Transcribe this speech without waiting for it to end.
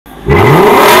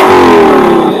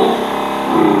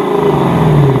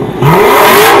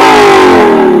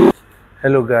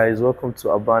Hello guys, welcome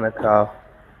to Abana Car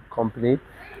Company.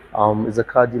 It's a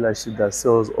car dealership that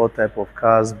sells all type of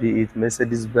cars, be it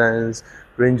Mercedes-Benz,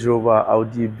 Range Rover,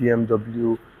 Audi,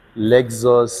 BMW,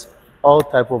 Lexus, all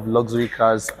type of luxury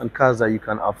cars and cars that you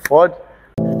can afford.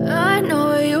 I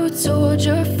know you told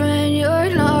your friend you're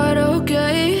not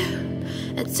okay,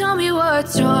 and tell me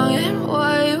what's wrong and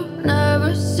why you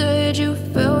never said you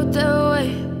felt that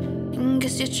way. And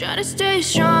guess you're trying to stay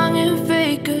strong and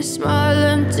fake a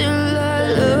smile until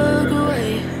I look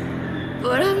away.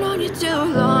 But I've known you too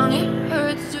long, it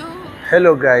hurts to...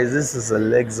 Hello guys, this is a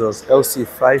Lexus LC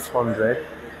 500.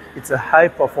 It's a high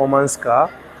performance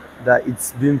car that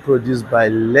it's been produced by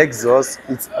Lexus.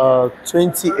 It's a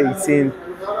 2018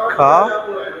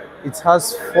 car. It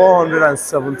has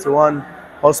 471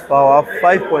 horsepower,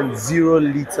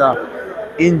 5.0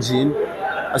 liter engine.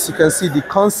 As you can see, the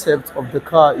concept of the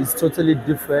car is totally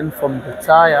different from the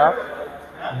tire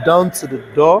down to the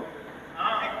door.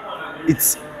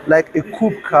 It's like a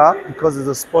coupe car because it's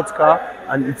a sports car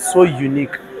and it's so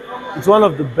unique. It's one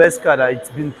of the best cars that it's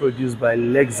been produced by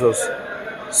Lexus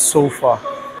so far.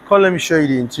 Come, let me show you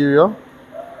the interior.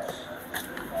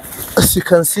 As you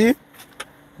can see,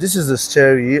 this is the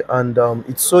steering and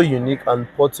it's so unique and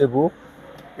portable.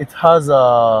 It has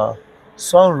a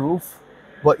sunroof,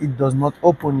 but it does not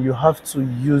open. You have to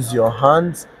use your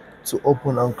hands to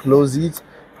open and close it.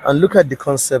 And look at the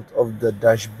concept of the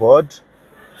dashboard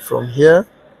from here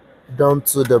down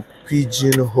to the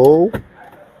pigeonhole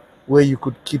where you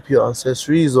could keep your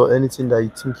accessories or anything that you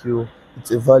think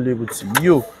it's valuable to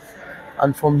you.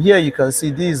 And from here you can see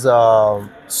this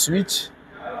switch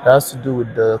that has to do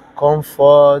with the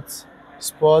comfort,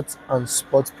 sport and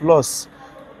sport plus.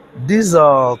 These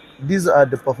are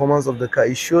the performance of the car.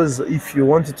 It shows if you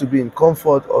want it to be in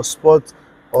comfort or sport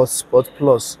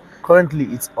plus. Currently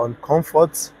it's on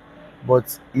comfort,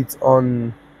 but it's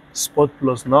on sport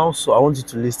plus now, so I want you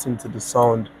to listen to the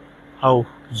sound, how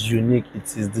unique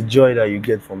it is, the joy that you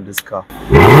get from this car.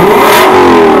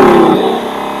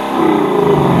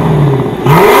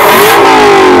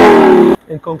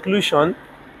 In conclusion,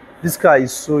 this car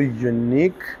is so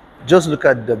unique. Just look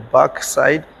at the back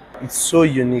side. It's so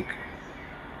unique,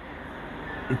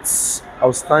 it's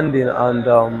outstanding, and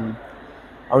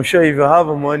I'm sure if you have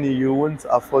money you won't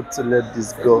afford to let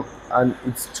this go. And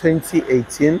it's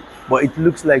 2018, but it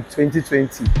looks like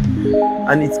 2020,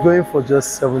 and it's going for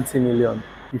just 70 million.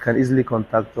 You can easily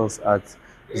contact us at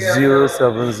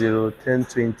 070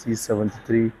 1020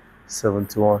 73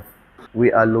 71.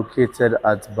 We are located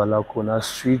at Balakona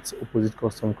Street, opposite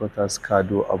Custom Quarters,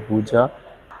 Kado, Abuja.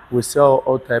 We sell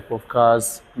all type of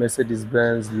cars,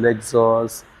 Mercedes-Benz,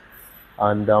 Lexus,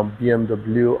 and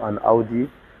BMW and Audi,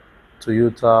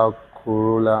 Toyota,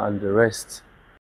 Corolla, and the rest.